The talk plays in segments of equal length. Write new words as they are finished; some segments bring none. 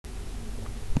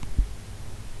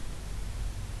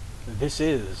This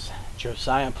is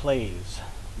Josiah Plays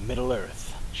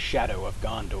Middle-earth, Shadow of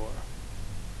Gondor.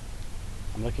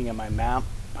 I'm looking at my map.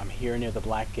 I'm here near the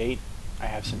Black Gate. I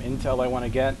have some intel I want to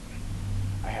get.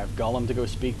 I have Gollum to go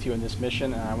speak to in this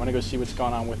mission, and I want to go see what's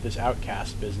going on with this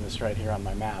outcast business right here on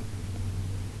my map.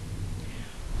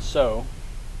 So,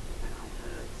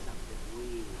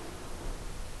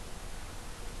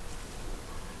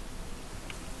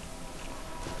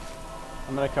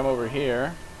 I'm going to come over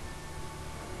here.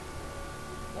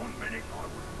 One minute I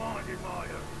was minding my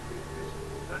own business.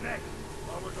 The next,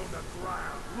 I was on the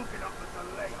ground looking up at the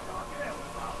lake like hell.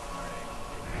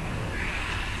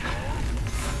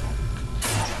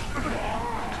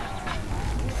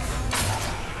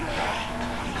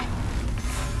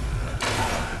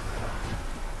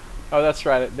 Oh, that's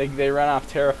right. They ran off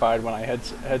terrified when I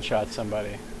headshot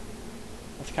somebody.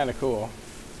 That's kind of cool.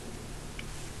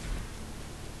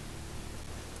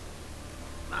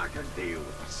 I can deal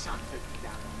with the sun looking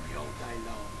down on me all day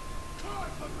long. Try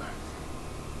for that.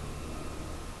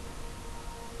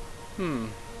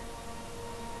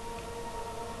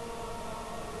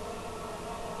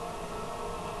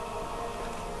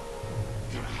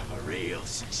 Gonna have a real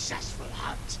successful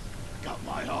hunt. Got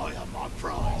my eye on my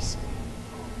prize.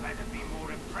 Better be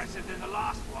more impressive than the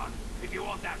last one if you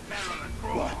want that barrel and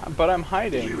crawl. But I'm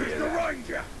hiding. You hear the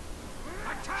ranger?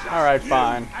 Alright,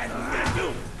 fine.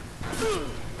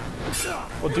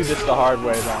 We'll do this the hard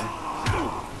way then.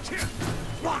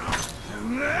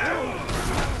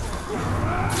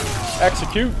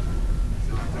 Execute!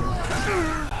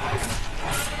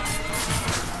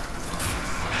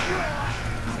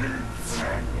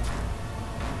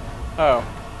 Oh.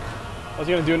 I was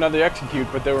gonna do another execute,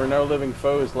 but there were no living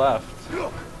foes left.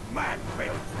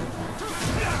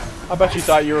 I bet you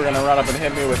thought you were gonna run up and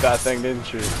hit me with that thing,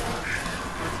 didn't you?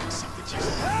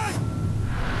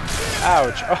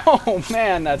 Ouch. Oh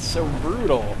man, that's so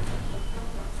brutal.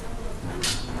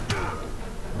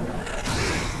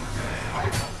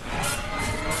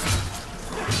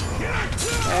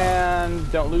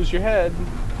 And don't lose your head.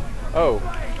 Oh.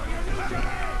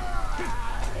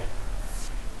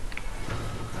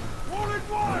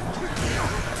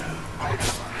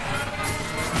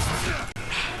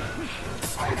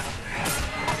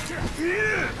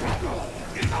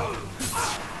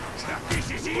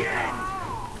 This is the end.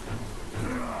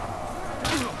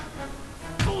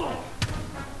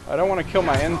 I don't want to kill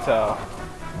my intel.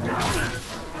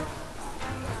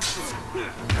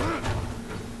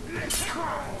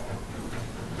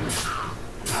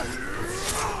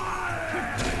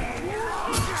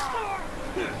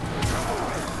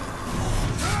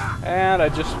 And I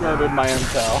just murdered my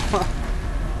intel.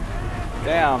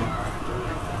 Damn.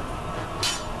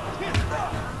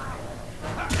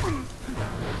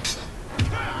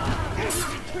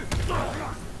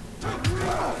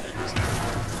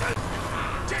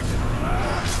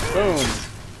 Boom.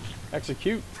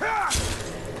 Execute.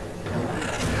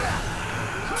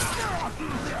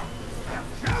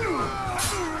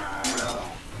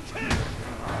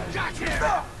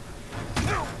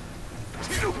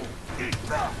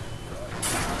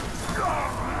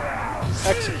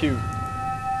 Execute.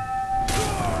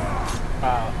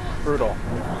 Wow, brutal.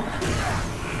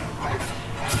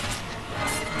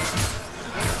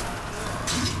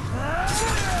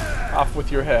 Off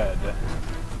with your head.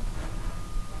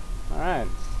 Alright.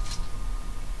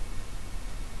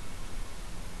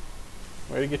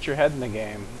 Way to get your head in the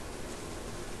game.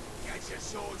 Get your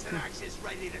swords and axes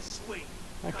ready to swing.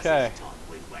 Okay.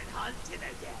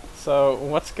 So,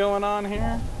 what's going on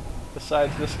here?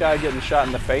 Besides this guy getting shot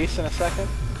in the face in a second?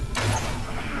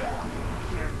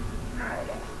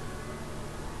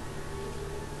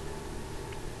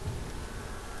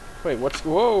 Wait, what's...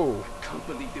 Whoa! I can't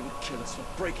believe they would kill us for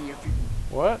breaking a few...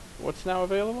 What? What's now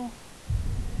available?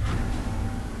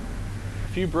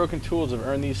 A few broken tools have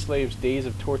earned these slaves days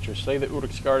of torture. Slay the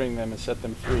Uruks guarding them and set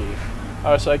them free.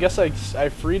 Oh, so I guess I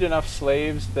freed enough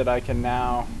slaves that I can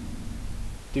now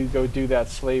go do that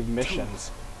slave mission.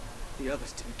 The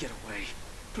others didn't get away.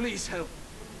 Please help.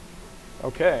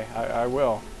 Okay, I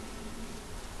will.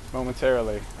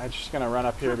 Momentarily. I'm just gonna run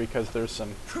up here because there's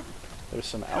some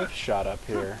elf shot up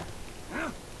here.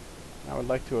 I would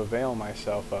like to avail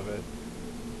myself of it.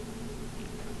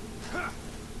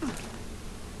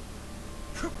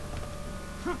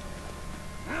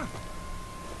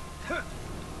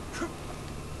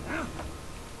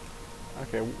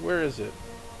 Okay, where is it?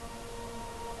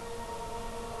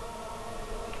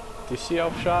 Do you see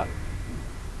elf shot?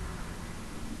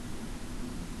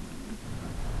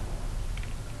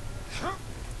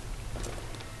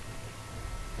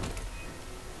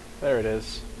 There it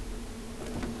is.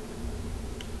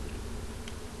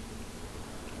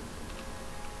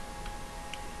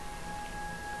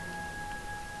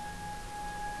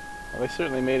 They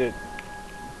certainly made it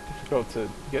difficult to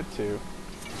get to.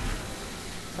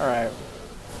 Alright.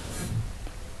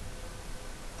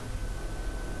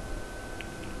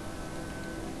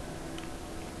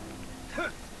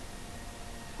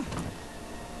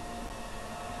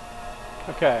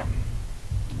 Okay.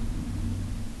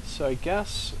 So I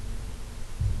guess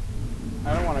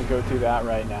I don't want to go through that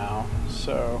right now,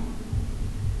 so...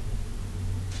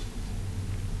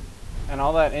 And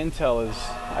all that intel is...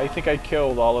 I think I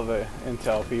killed all of the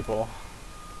intel people.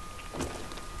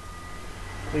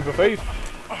 Leap of faith!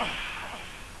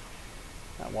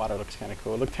 That water looks kind of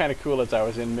cool. It looked kind of cool as I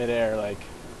was in midair, like...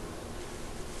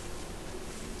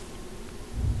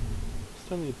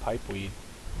 Still need pipeweed.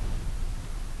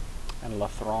 And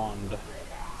Lathrond.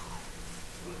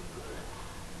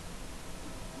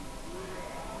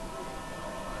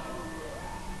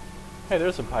 Hey,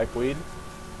 there's some pipeweed.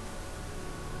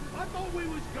 I thought we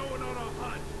was going on a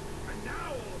hunt, and now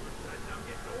all of a sudden I'm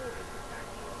getting orders to back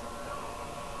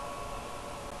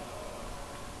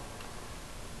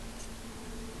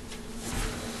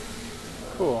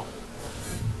you. Cool.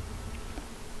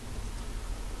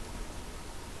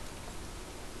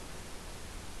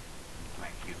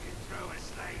 Like you can throw a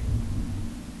slave.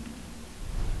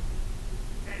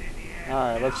 Head in the air.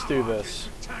 Alright, let's do this.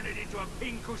 Turn it into a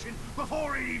pincushion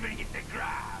before it even hit the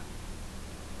ground.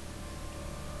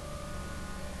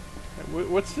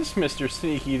 What's this Mr.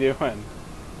 Sneaky doing?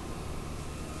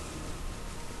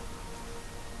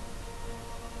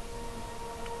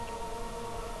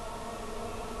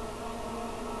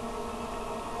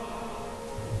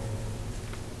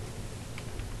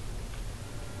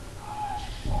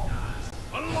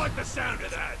 I like the sound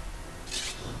of that.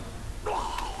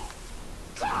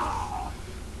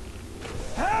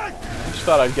 I just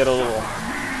thought I'd get a little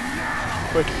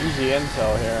quick, easy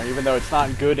intel here. Even though it's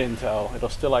not good intel, it'll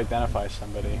still identify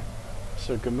somebody.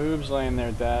 So Gamoob's laying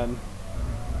there dead.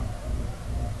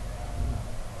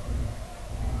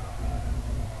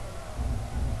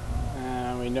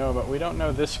 And we know, but we don't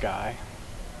know this guy.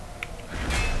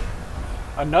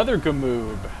 Another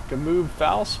Gamoob. Gamoob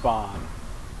Foulspawn.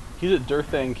 He's at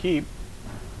Durthang Keep.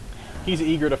 He's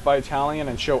eager to fight Talion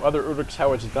and show other Uruks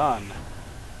how it's done.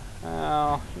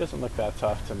 Well, he doesn't look that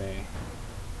tough to me.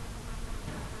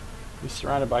 He's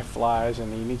surrounded by flies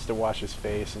and he needs to wash his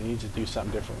face and he needs to do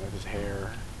something different with his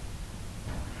hair.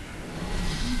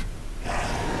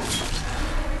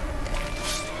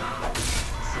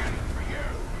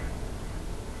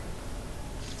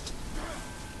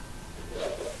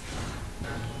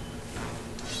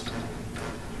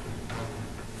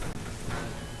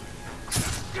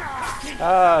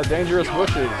 Ah, dangerous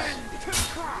bushes.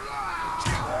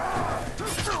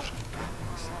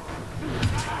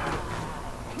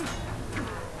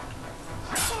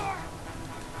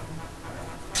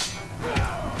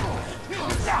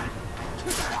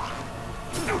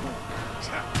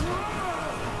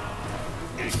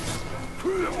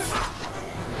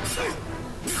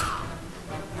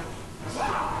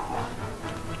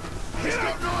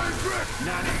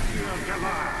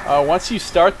 Once you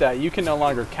start that, you can no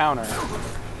longer counter.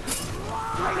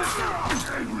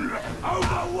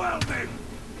 Overwhelming.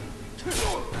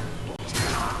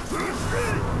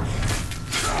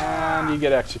 And you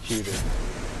get executed.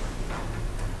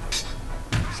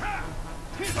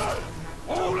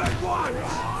 All at once.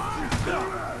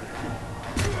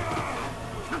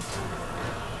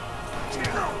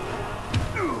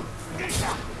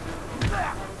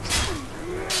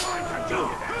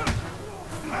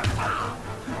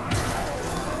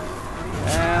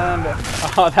 And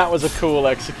oh, that was a cool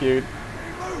execute.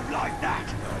 Move like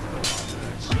that.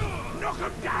 Knock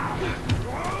him down.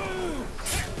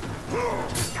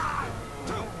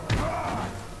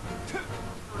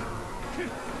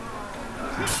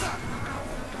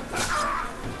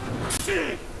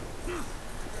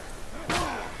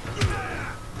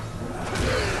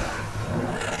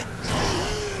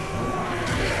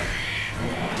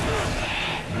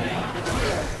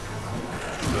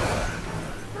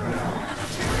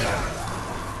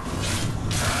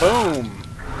 Boom!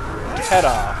 Head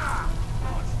off.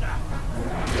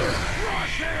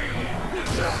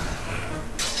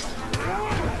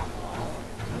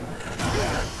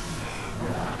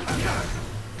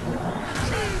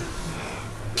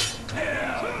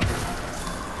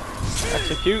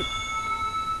 Execute.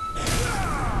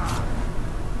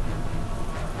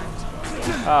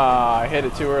 Ah, I hit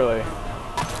it too early.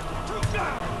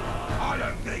 I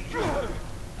don't think you.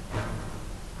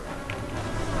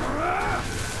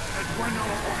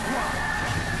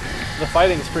 The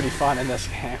fighting's pretty fun in this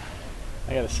game,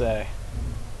 I gotta say.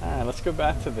 Alright, let's go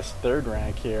back to this third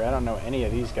rank here. I don't know any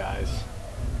of these guys.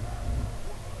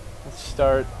 Let's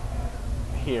start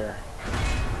here.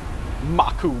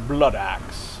 Maku Blood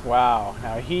Axe. Wow.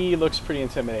 Now he looks pretty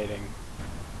intimidating.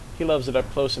 He loves it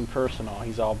up close and personal.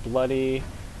 He's all bloody.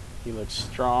 He looks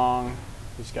strong.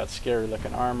 He's got scary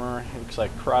looking armor. He looks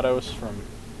like Kratos from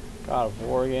God of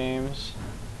War games.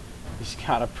 He's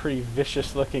got a pretty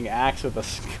vicious looking axe with a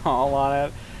skull on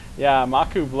it. Yeah,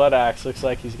 Maku Blood Axe looks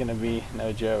like he's gonna be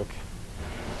no joke.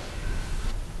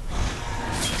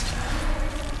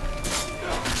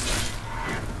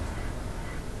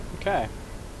 Okay.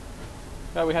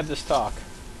 Glad we had this talk.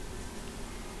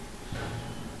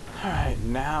 Alright,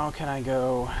 now can I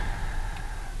go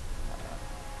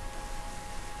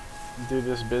do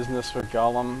this business with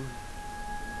Gollum?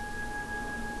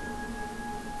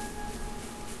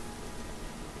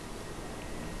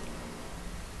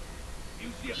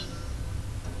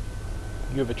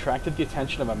 You have attracted the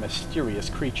attention of a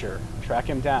mysterious creature. Track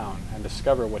him down and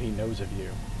discover what he knows of you.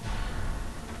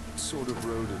 What sort of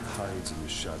rodent hides in the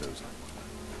shadows?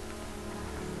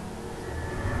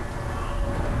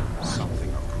 Something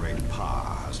of great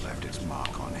power has left its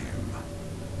mark on him.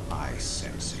 I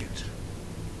sense it.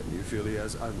 And you feel he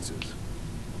has answers?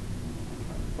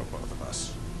 For both of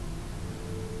us.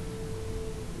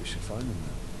 We should find them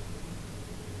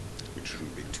then. It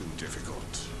shouldn't be too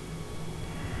difficult.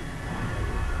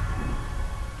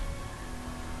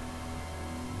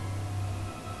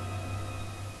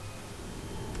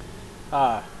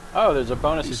 Oh, there's a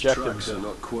bonus These objective. tracks are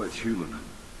not quite human,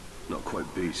 not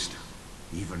quite beast.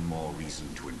 Even more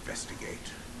reason to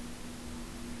investigate.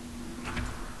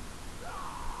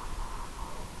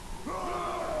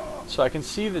 So I can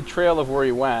see the trail of where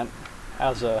he went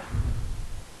as a...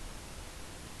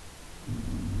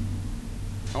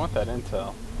 I want that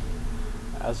intel.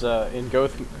 As a in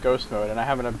ghost mode, and I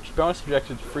have a bonus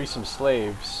objective to free some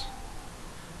slaves.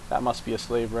 That must be a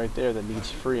slave right there that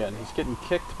needs freeing. He's getting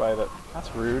kicked by the...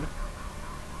 That's rude.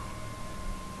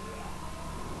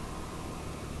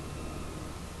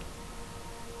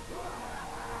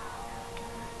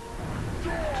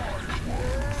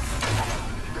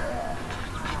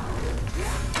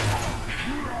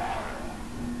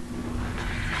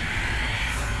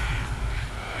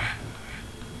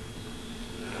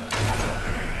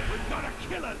 We've got a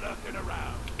killer lurking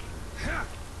around.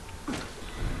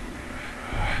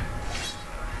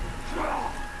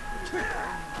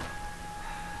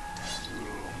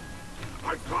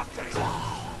 I've got this.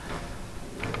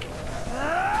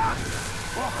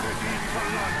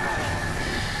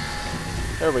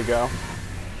 There we go.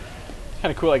 It's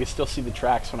kind of cool I could still see the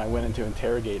tracks when I went into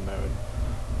interrogate mode.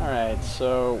 Alright,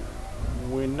 so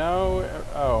we know...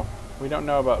 Oh, we don't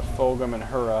know about Fulgrim and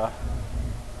Hura.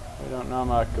 We don't know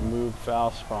about Gamoob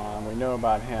Falspawn. We know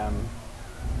about him.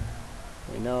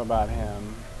 We know about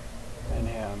him. And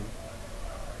him.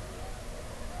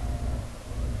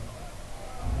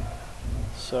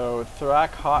 So, Thrak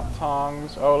Hot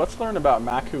Tongs. Oh, let's learn about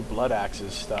Maku Blood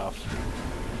Axe's stuff.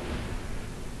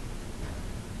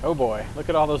 Oh boy, look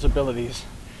at all those abilities.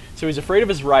 So he's afraid of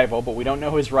his rival, but we don't know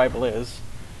who his rival is.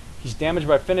 He's damaged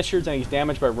by finishers and he's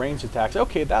damaged by ranged attacks.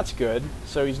 Okay, that's good.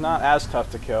 So he's not as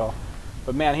tough to kill.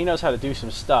 But man, he knows how to do some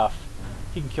stuff.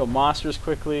 He can kill monsters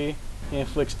quickly. He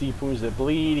inflicts deep wounds that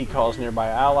bleed. He calls nearby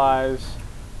allies.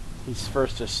 He's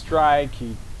first to strike.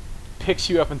 He picks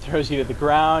you up and throws you to the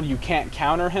ground. You can't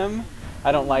counter him.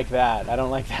 I don't like that. I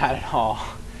don't like that at all.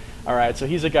 Alright, so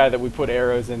he's a guy that we put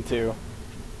arrows into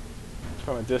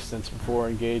from a distance before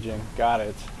engaging. Got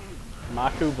it.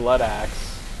 Maku Blood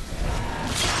Axe.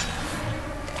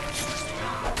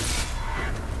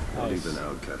 Not Nice. even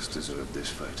outcasts deserve this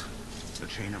fate. The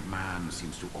chain of man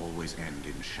seems to always end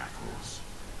in shackles.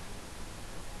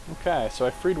 Okay, so I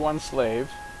freed one slave.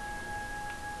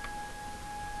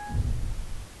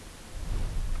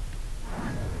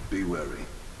 Be wary.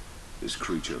 This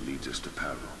creature leads us to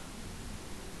peril.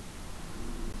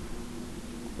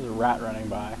 There's a rat running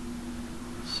by.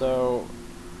 So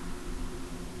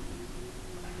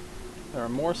there are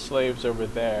more slaves over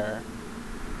there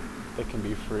that can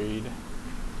be freed.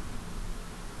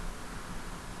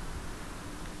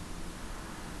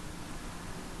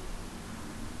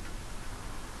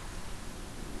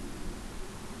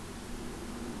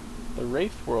 The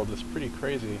Wraith world is pretty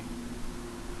crazy.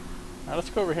 Alright, let's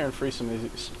go over here and free some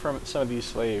of these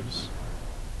slaves.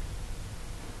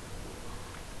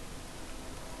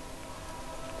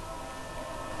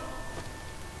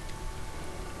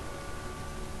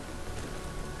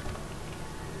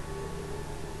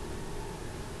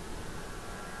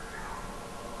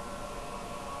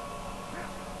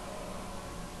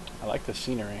 I like the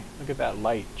scenery. Look at that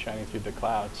light shining through the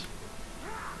clouds.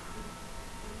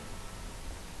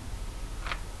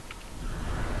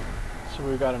 So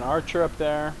we've got an archer up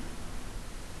there,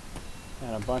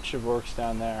 and a bunch of orcs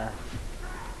down there.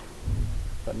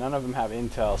 But none of them have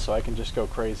intel, so I can just go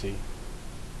crazy.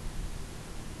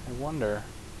 I wonder...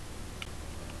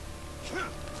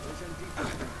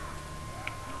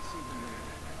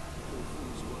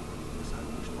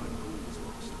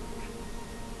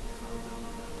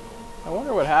 I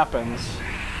wonder what happens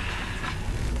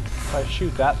if I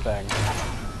shoot that thing.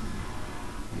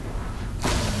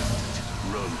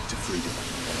 Run to freedom.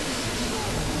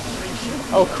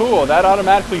 Oh cool, that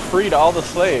automatically freed all the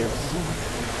slaves.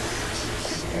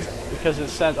 Because it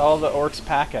sent all the orcs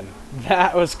packing.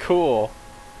 That was cool.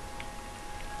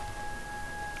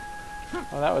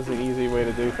 Well, that was an easy way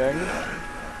to do things.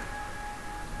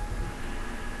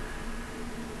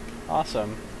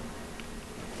 Awesome.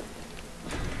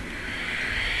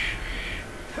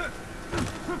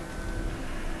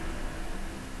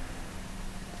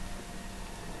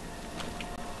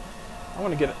 I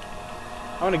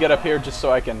want to get up here just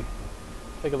so I can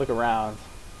take a look around.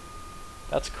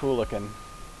 That's cool looking.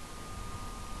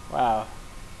 Wow.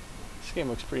 This game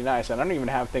looks pretty nice. I don't even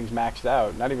have things maxed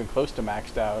out. Not even close to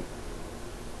maxed out.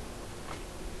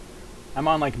 I'm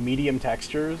on like medium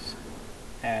textures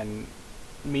and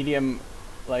medium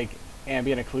like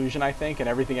ambient occlusion, I think, and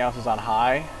everything else is on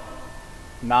high,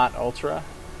 not ultra.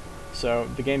 So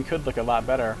the game could look a lot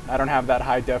better. I don't have that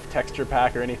high def texture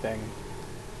pack or anything.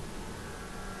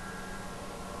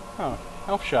 Oh,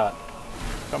 elf shot.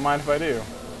 Don't mind if I do.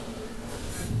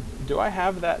 Do I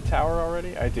have that tower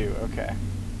already? I do, okay.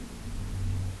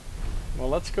 Well,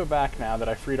 let's go back now that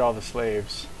I freed all the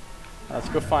slaves. Let's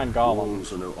go find Gollum.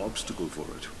 Walls are no obstacle for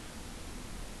it.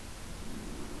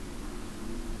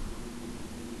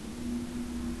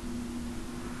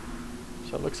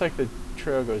 So it looks like the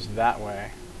trail goes that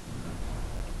way.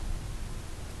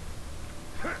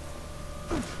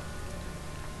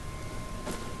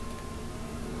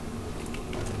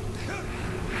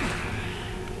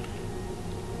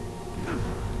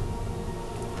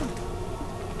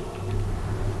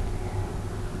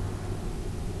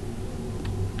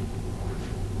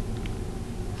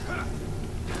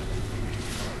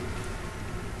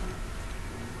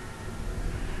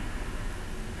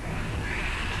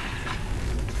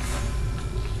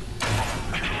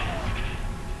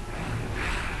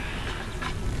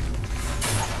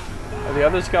 Are the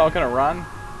others all gonna run?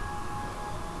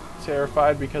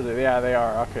 Terrified because of, yeah, they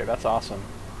are. Okay, that's awesome.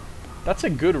 That's a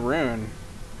good rune.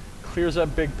 Clears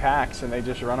up big packs and they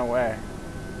just run away.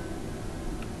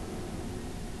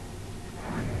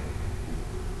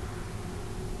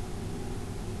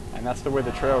 And that's the way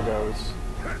the trail goes.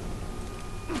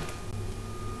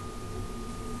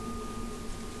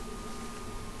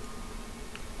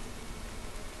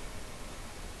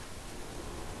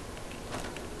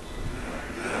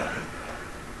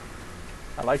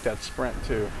 I like that sprint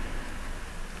too.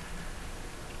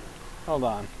 Hold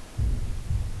on.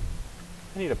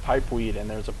 I need a pipeweed, and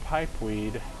there's a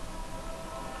pipeweed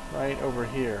right over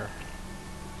here.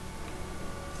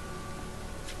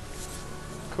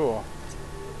 Cool.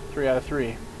 3 out of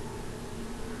 3.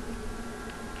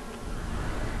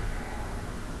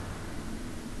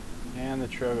 And the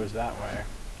trail goes that way.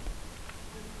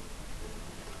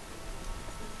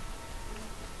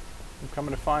 I'm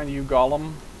coming to find you,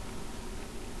 Gollum.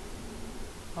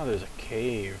 Oh, there's a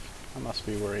cave. That must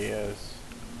be where he is.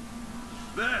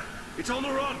 There! It's on the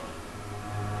run!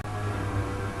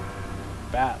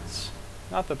 Bats.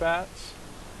 Not the bats.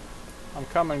 I'm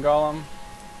coming, Gollum.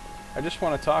 I just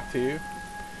want to talk to you.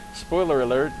 Spoiler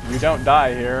alert, you don't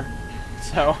die here.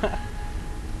 So,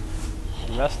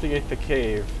 investigate the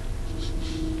cave.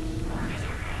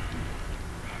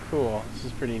 Cool. This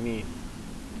is pretty neat.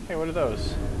 Hey, what are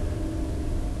those?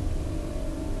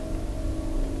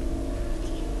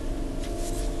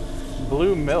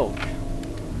 Blue milk.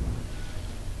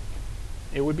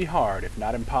 It would be hard, if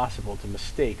not impossible, to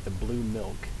mistake the blue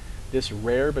milk. This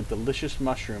rare but delicious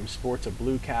mushroom sports a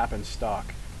blue cap and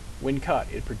stalk. When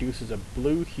cut, it produces a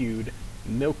blue-hued,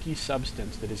 milky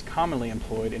substance that is commonly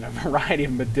employed in a variety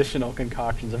of medicinal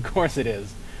concoctions. Of course it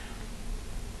is.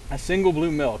 A single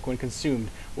blue milk, when consumed,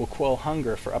 will quell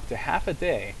hunger for up to half a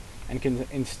day and can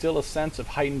instill a sense of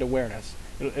heightened awareness.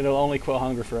 It'll only quell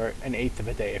hunger for an eighth of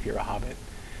a day if you're a hobbit.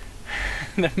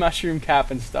 The mushroom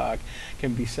cap and stalk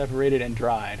can be separated and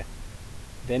dried,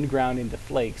 then ground into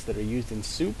flakes that are used in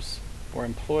soups or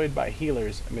employed by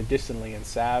healers medicinally in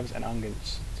salves and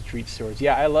unguents to treat sores.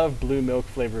 Yeah, I love blue milk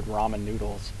flavored ramen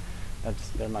noodles.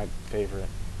 They're my favorite.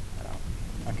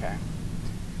 Okay.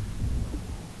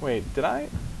 Wait, did I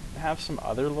have some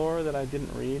other lore that I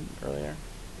didn't read earlier?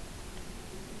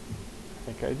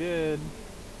 I think I did.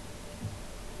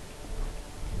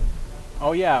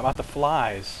 Oh yeah, about the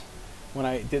flies. When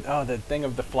I did, oh, the thing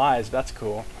of the flies, that's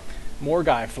cool.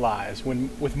 Morgai flies.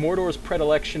 With Mordor's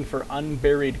predilection for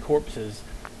unburied corpses,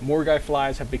 Morgai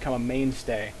flies have become a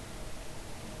mainstay.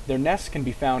 Their nests can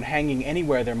be found hanging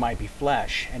anywhere there might be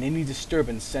flesh, and any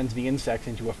disturbance sends the insects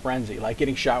into a frenzy, like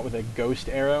getting shot with a ghost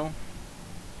arrow.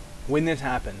 When this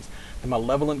happens, the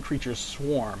malevolent creatures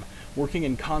swarm, working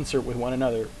in concert with one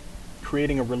another,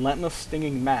 creating a relentless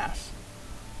stinging mass,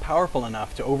 powerful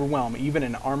enough to overwhelm even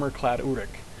an armor-clad Uruk.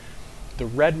 The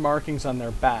red markings on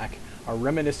their back are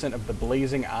reminiscent of the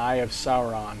blazing eye of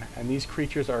Sauron, and these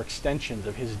creatures are extensions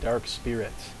of his dark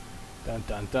spirit. Dun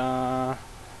dun dun.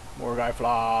 Morgai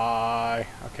fly.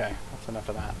 Okay, that's enough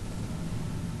of that.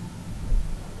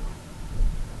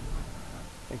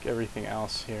 I think everything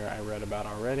else here I read about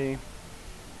already.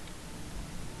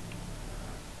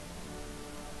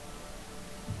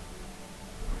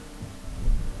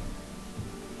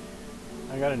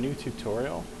 I got a new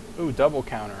tutorial. Ooh, double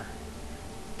counter.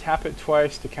 Tap it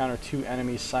twice to counter 2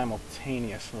 enemies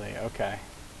simultaneously. Okay.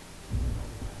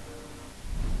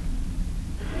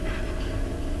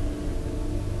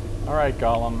 Alright,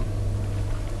 Gollum.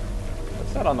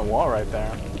 What's that on the wall right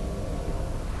there?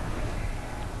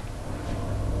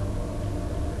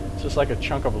 It's just like a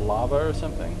chunk of lava or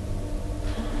something.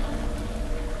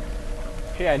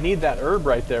 Hey, I need that herb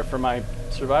right there for my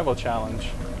survival challenge.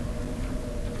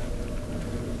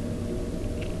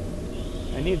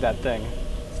 I need that thing.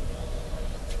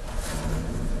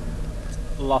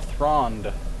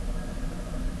 Lothrond.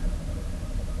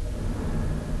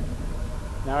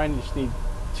 Now I just need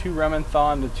 2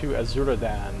 Rementhon to 2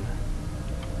 Azuradan.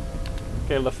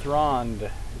 Okay, Lothrond.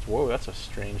 Whoa, that's a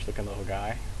strange looking little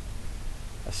guy.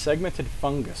 A segmented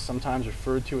fungus, sometimes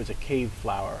referred to as a cave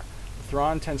flower.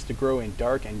 Lothrond tends to grow in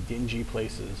dark and dingy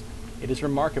places. It is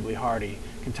remarkably hardy,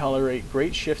 can tolerate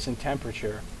great shifts in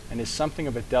temperature, and is something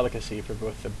of a delicacy for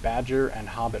both the badger and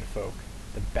hobbit folk.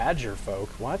 The badger folk?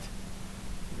 What?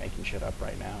 I'm making shit up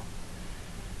right now.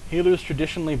 Healers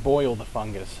traditionally boil the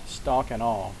fungus, stalk and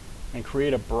all, and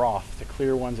create a broth to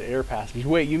clear one's air passage.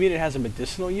 Wait, you mean it has a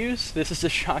medicinal use? This is a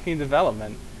shocking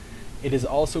development. It is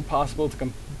also possible to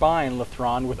combine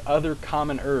Lothrond with other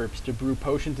common herbs to brew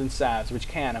potions and salves, which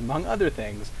can, among other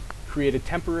things, create a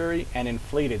temporary and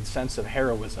inflated sense of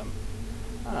heroism.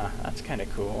 Ah, that's kind of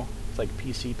cool. It's like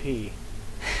PCP.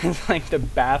 It's like the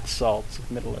bath salts of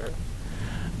Middle-earth.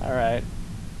 Alright.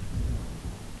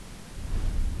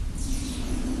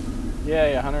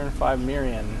 Yay, 105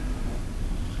 Mirian.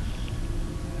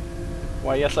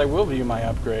 Why, yes, I will view my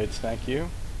upgrades, thank you.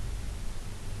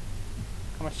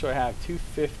 How much do I have?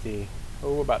 250.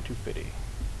 Oh, about 250.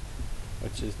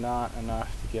 Which is not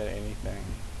enough to get anything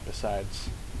besides...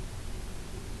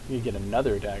 You get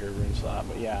another dagger rune slot,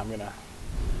 but yeah, I'm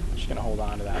just gonna hold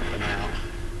on to that for now.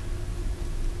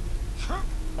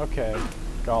 Okay,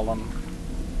 Gollum.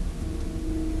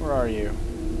 Where are you?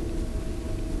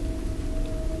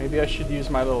 Maybe I should use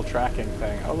my little tracking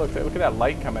thing. Oh, look at that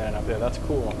light coming in up there. That's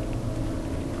cool.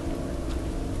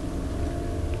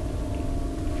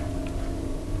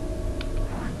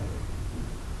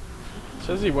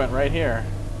 Says he went right here.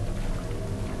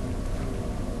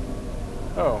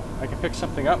 Oh, I can pick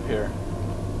something up here.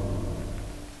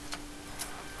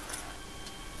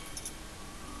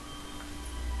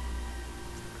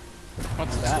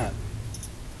 What's that?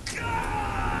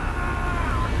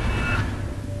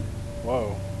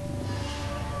 Whoa.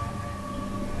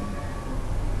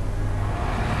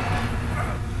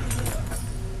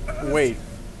 Wait.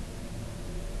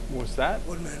 What's that?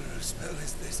 What manner of spell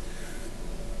is this?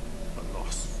 A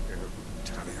lost fair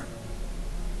Italian.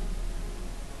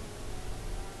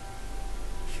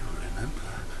 You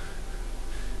remember?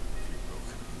 You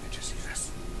broken images,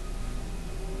 yes.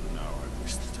 Now I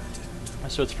wish that I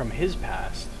didn't. So it's from his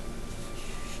past.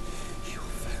 Your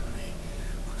family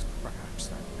was perhaps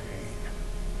that pain.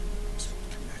 It's what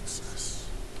connects us.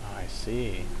 Oh, I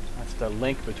see. That's the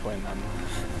link between them.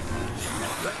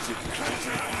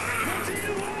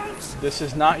 This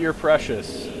is not your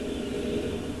precious.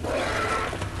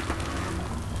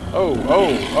 Oh,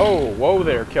 oh, oh, whoa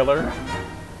there, killer.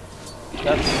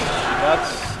 That's...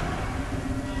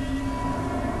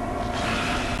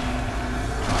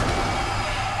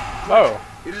 Oh.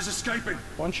 It is escaping.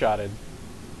 One-shotted.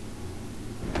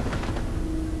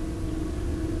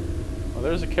 Well,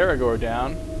 there's a Caragor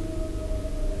down.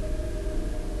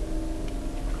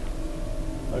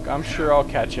 Look, I'm sure I'll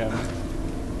catch him.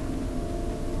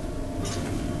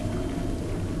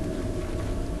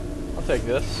 I'll take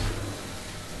this.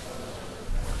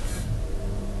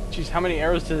 Jeez, how many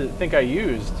arrows does it think I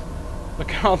used?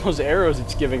 Look at all those arrows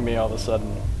it's giving me all of a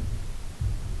sudden.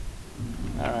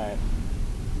 Alright.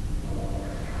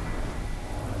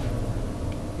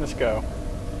 Let's go.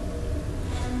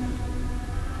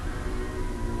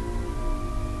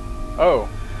 Oh.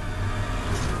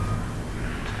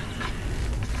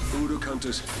 Voodoo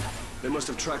hunters. They must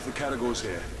have tracked the categories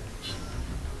here.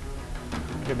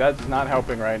 Okay, that's not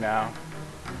helping right now.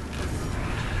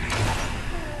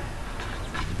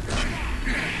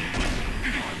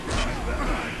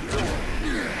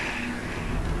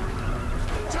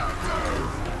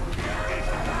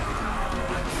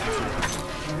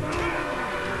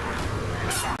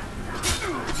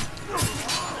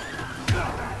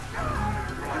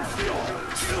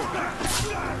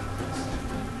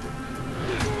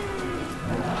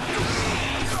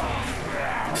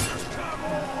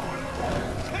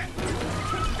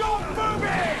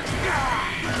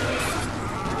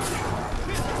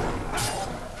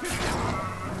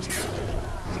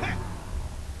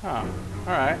 Oh,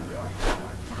 alright.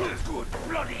 Good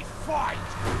bloody fight!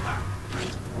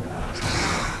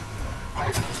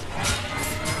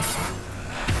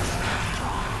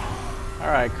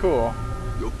 Alright, cool.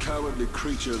 Your cowardly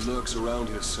creature lurks around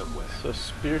here somewhere. So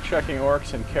spear-checking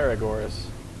orcs and caragors.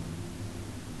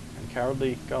 And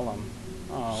cowardly golem.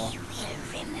 Oh. You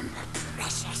will remember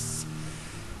Precious.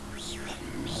 We will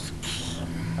make him.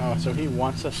 Oh, so he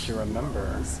wants us to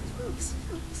remember. Yes.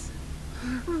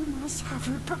 We must have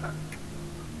her back.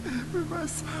 We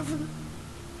must have her.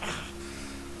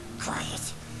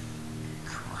 Quiet.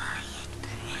 Quiet,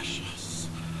 Precious.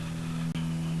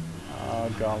 Oh,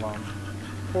 Gollum.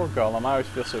 Poor Gollum. I always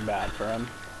feel so bad for him.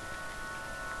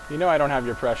 You know I don't have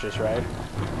your Precious, right?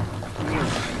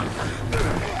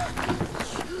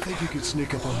 Think you could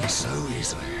sneak up on me so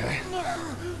easily, eh?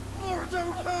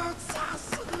 Mordor hurts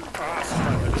us.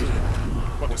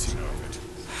 What does he know of it?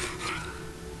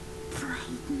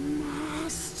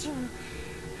 Master.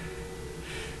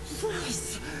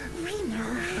 Yes, we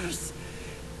nurse.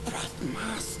 Bright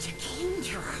Master came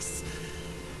to us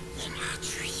in our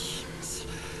dreams.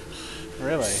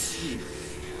 Really?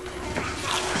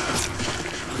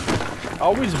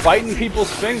 Always biting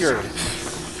people's fingers.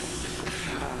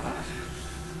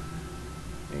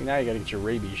 Now you gotta get your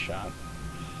rabies shot.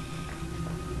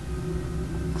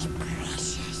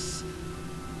 Precious.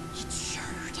 It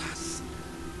showed us.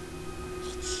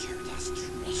 It showed us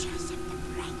treasures of the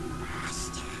Bright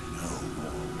Master. No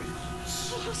more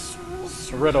Yes, we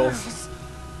swore. Riddles.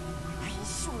 We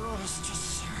swore to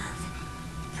serve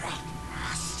the Bright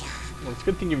Master. Well, it's a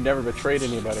good thing you've never betrayed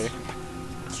anybody.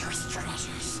 To his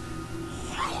treasures.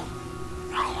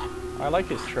 I like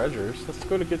his treasures. Let's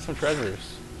go to get some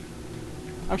treasures.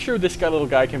 I'm sure this little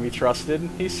guy can be trusted.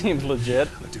 He seems legit.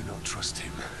 I do not trust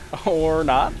him. Or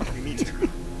not. Me too.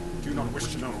 Do not wish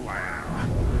to know who I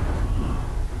am.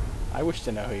 I wish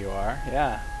to know who you are.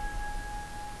 Yeah.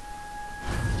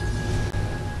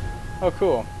 Oh,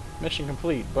 cool. Mission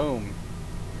complete. Boom.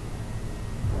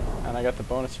 And I got the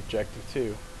bonus objective,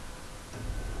 too.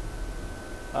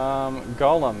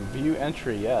 Gollum. View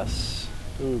entry. Yes.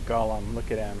 Ooh, Gollum. Look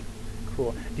at him.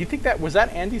 Cool. Do you think that was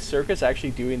Andy Serkis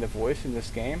actually doing the voice in this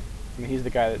game? I mean, he's the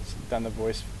guy that's done the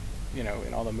voice, you know,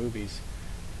 in all the movies.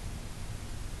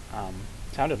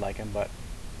 Sounded like him, but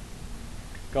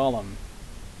Gollum,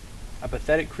 a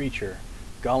pathetic creature.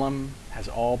 Gollum has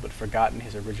all but forgotten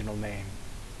his original name.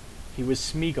 He was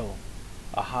Smeagol,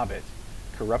 a hobbit,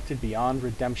 corrupted beyond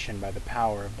redemption by the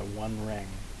power of the One Ring.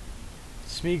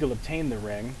 Smeagol obtained the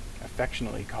ring,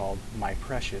 affectionately called My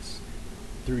Precious,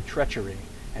 through treachery,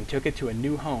 and took it to a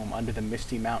new home under the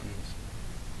Misty Mountains.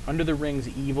 Under the ring's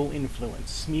evil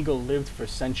influence, Smeagol lived for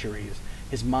centuries,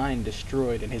 his mind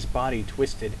destroyed and his body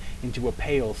twisted into a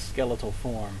pale skeletal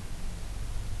form.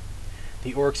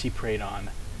 The orcs he preyed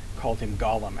on called him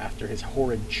Gollum after his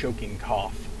horrid choking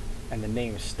cough, and the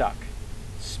name stuck.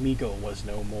 Smeagol was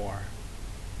no more.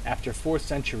 After 4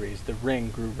 centuries, the ring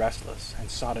grew restless and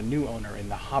sought a new owner in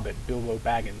the hobbit Bilbo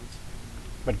Baggins.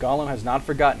 But Gollum has not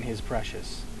forgotten his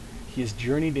precious. He has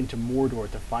journeyed into Mordor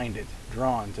to find it,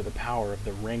 drawn to the power of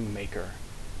the Ring Maker.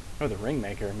 Oh, the Ring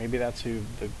Maker. Maybe that's who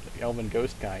the elven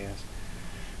ghost guy is.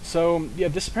 So, yeah,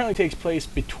 this apparently takes place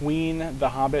between the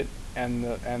Hobbit and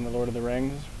the Lord of the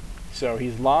Rings. So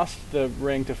he's lost the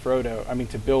ring to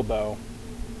to Bilbo,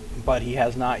 but he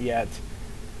has not yet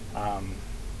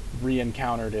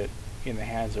re-encountered it in the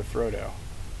hands of Frodo.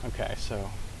 Okay,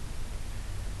 so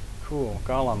cool.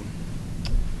 Gollum.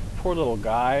 Poor little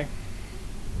guy.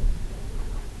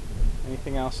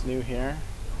 Anything else new here?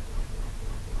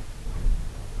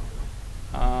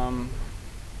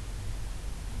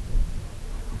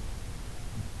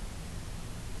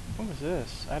 What was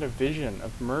this? I had a vision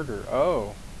of murder.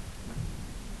 Oh.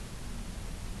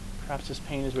 Perhaps this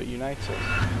pain is what unites us.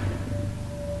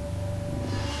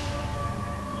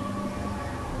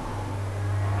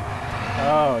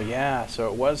 yeah, so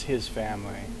it was his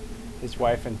family, his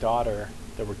wife and daughter,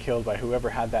 that were killed by whoever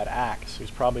had that axe, who's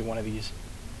probably one of these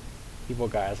evil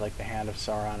guys like the Hand of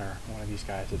Sauron, or one of these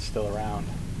guys that's still around.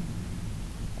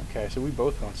 Okay, so we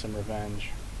both want some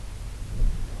revenge.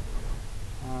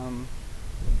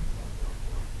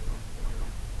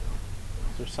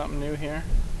 Is there something new here?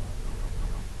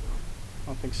 I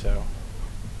don't think so.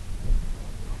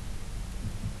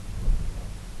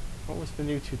 What was the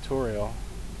new tutorial?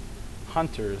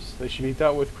 Hunters. They should be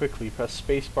dealt with quickly. Press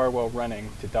spacebar while running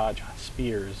to dodge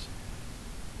spears.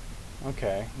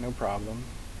 Okay, no problem.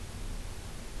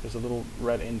 There's a little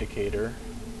red indicator.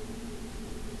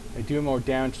 They do more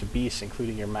damage to beasts,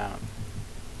 including your mount.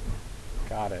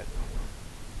 Got it.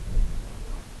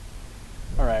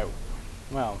 Alright,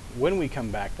 well, when we come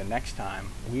back the next time,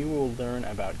 we will learn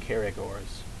about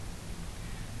Caragors.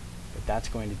 But that's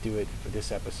going to do it for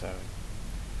this episode.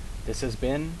 This has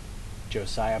been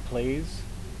Josiah Plays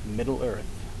Middle-earth,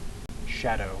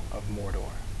 Shadow of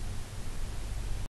Mordor.